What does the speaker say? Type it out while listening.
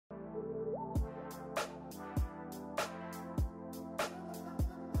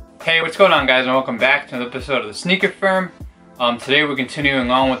Hey, what's going on, guys, and welcome back to another episode of the Sneaker Firm. Today we're continuing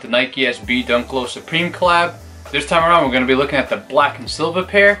on with the Nike SB Dunk Low Supreme collab. This time around we're going to be looking at the black and silver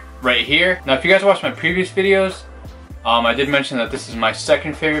pair right here. Now if you guys watched my previous videos, I did mention that this is my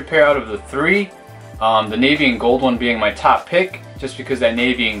second favorite pair out of the three. The navy and gold one being my top pick, just because that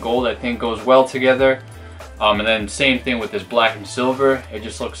navy and gold I think goes well together. And then same thing with this black and silver. It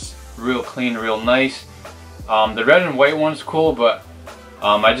just looks real clean, real nice. The red and white one's cool, but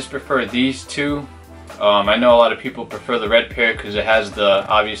I just prefer these two. I know a lot of people prefer the red pair because it has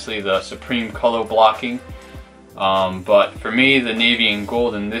obviously the Supreme color blocking. But for me, the navy and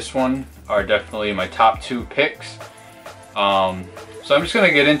gold in this one are definitely my top two picks. So I'm just going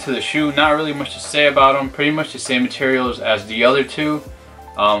to get into the shoe. Not really much to say about them. Pretty much the same materials as the other two.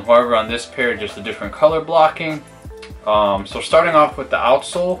 However, on this pair, just a different color blocking. So starting off with the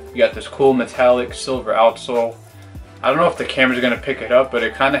outsole, you got this cool metallic silver outsole. I don't know if the camera's going to pick it up, but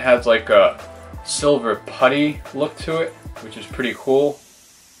it kind of has like a silver putty look to it, which is pretty cool.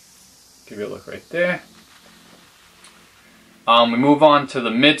 Give you a look right there. We move on to the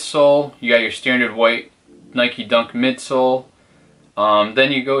midsole. You got your standard white Nike Dunk midsole.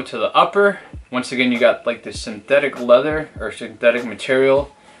 Then you go to the upper. Once again, you got like this synthetic leather or synthetic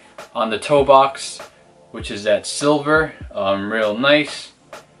material on the toe box, which is that silver, real nice.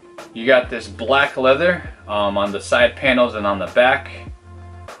 You got this black leather on the side panels and on the back,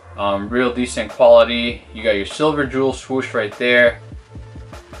 real decent quality. You got your silver jewel swoosh right there.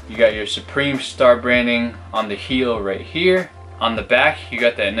 You got your Supreme star branding on the heel right here. On the back, you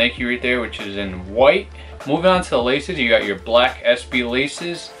got that Nike right there, which is in white. Moving on to the laces, you got your black SB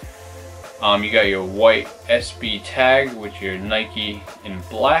laces. You got your white SB tag, with your Nike in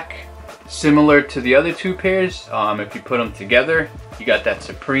black. Similar to the other two pairs, if you put them together, you got that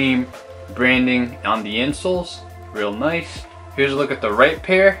Supreme branding on the insoles, real nice. Here's a look at the right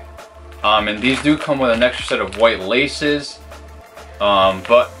pair, and these do come with an extra set of white laces,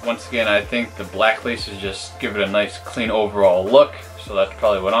 but once again I think the black laces just give it a nice clean overall look, so that's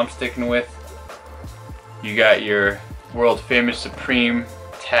probably what I'm sticking with. You got your world famous Supreme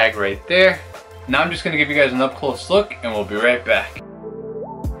tag right there. Now I'm just going to give you guys an up close look and we'll be right back.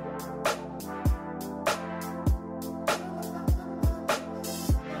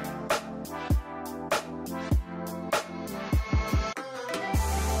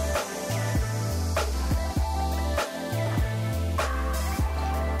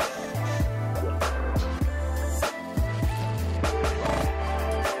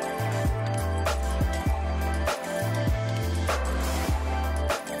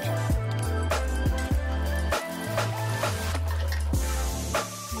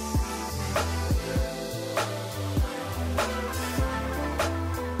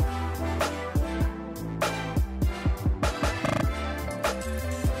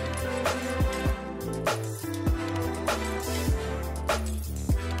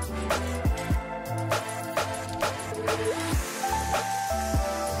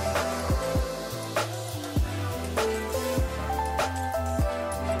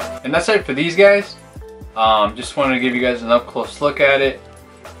 And that's it for these guys. Just wanted to give you guys an up close look at it.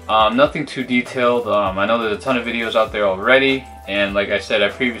 Nothing too detailed. I know there's a ton of videos out there already, and like I said, I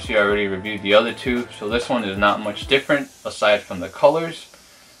previously already reviewed the other two, so this one is not much different aside from the colors.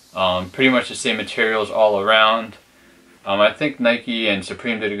 Pretty much the same materials all around. I think Nike and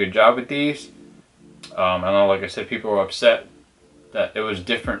Supreme did a good job with these. I know, like I said, people were upset that it was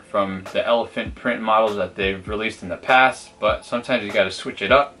different from the elephant print models that they've released in the past, but sometimes you got to switch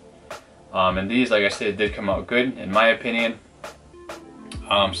it up. And these, like I said, did come out good in my opinion.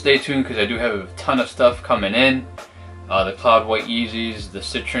 Stay tuned because I do have a ton of stuff coming in. The Cloud White Yeezys, the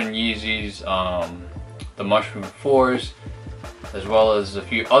Citron Yeezys, the Mushroom 4s, as well as a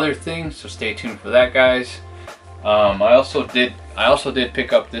few other things, so stay tuned for that, guys. I also did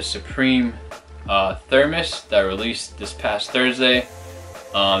pick up this Supreme thermos that released this past Thursday.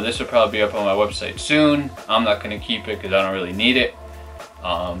 This will probably be up on my website soon. I'm not going to keep it because I don't really need it.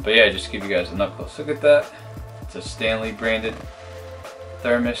 But yeah, just give you guys an up close look at that. It's a Stanley branded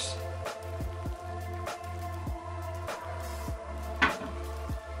thermos.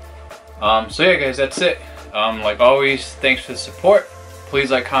 So yeah, guys, that's it. Like always, thanks for the support.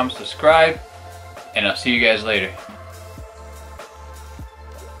 Please like, comment, subscribe, and I'll see you guys later.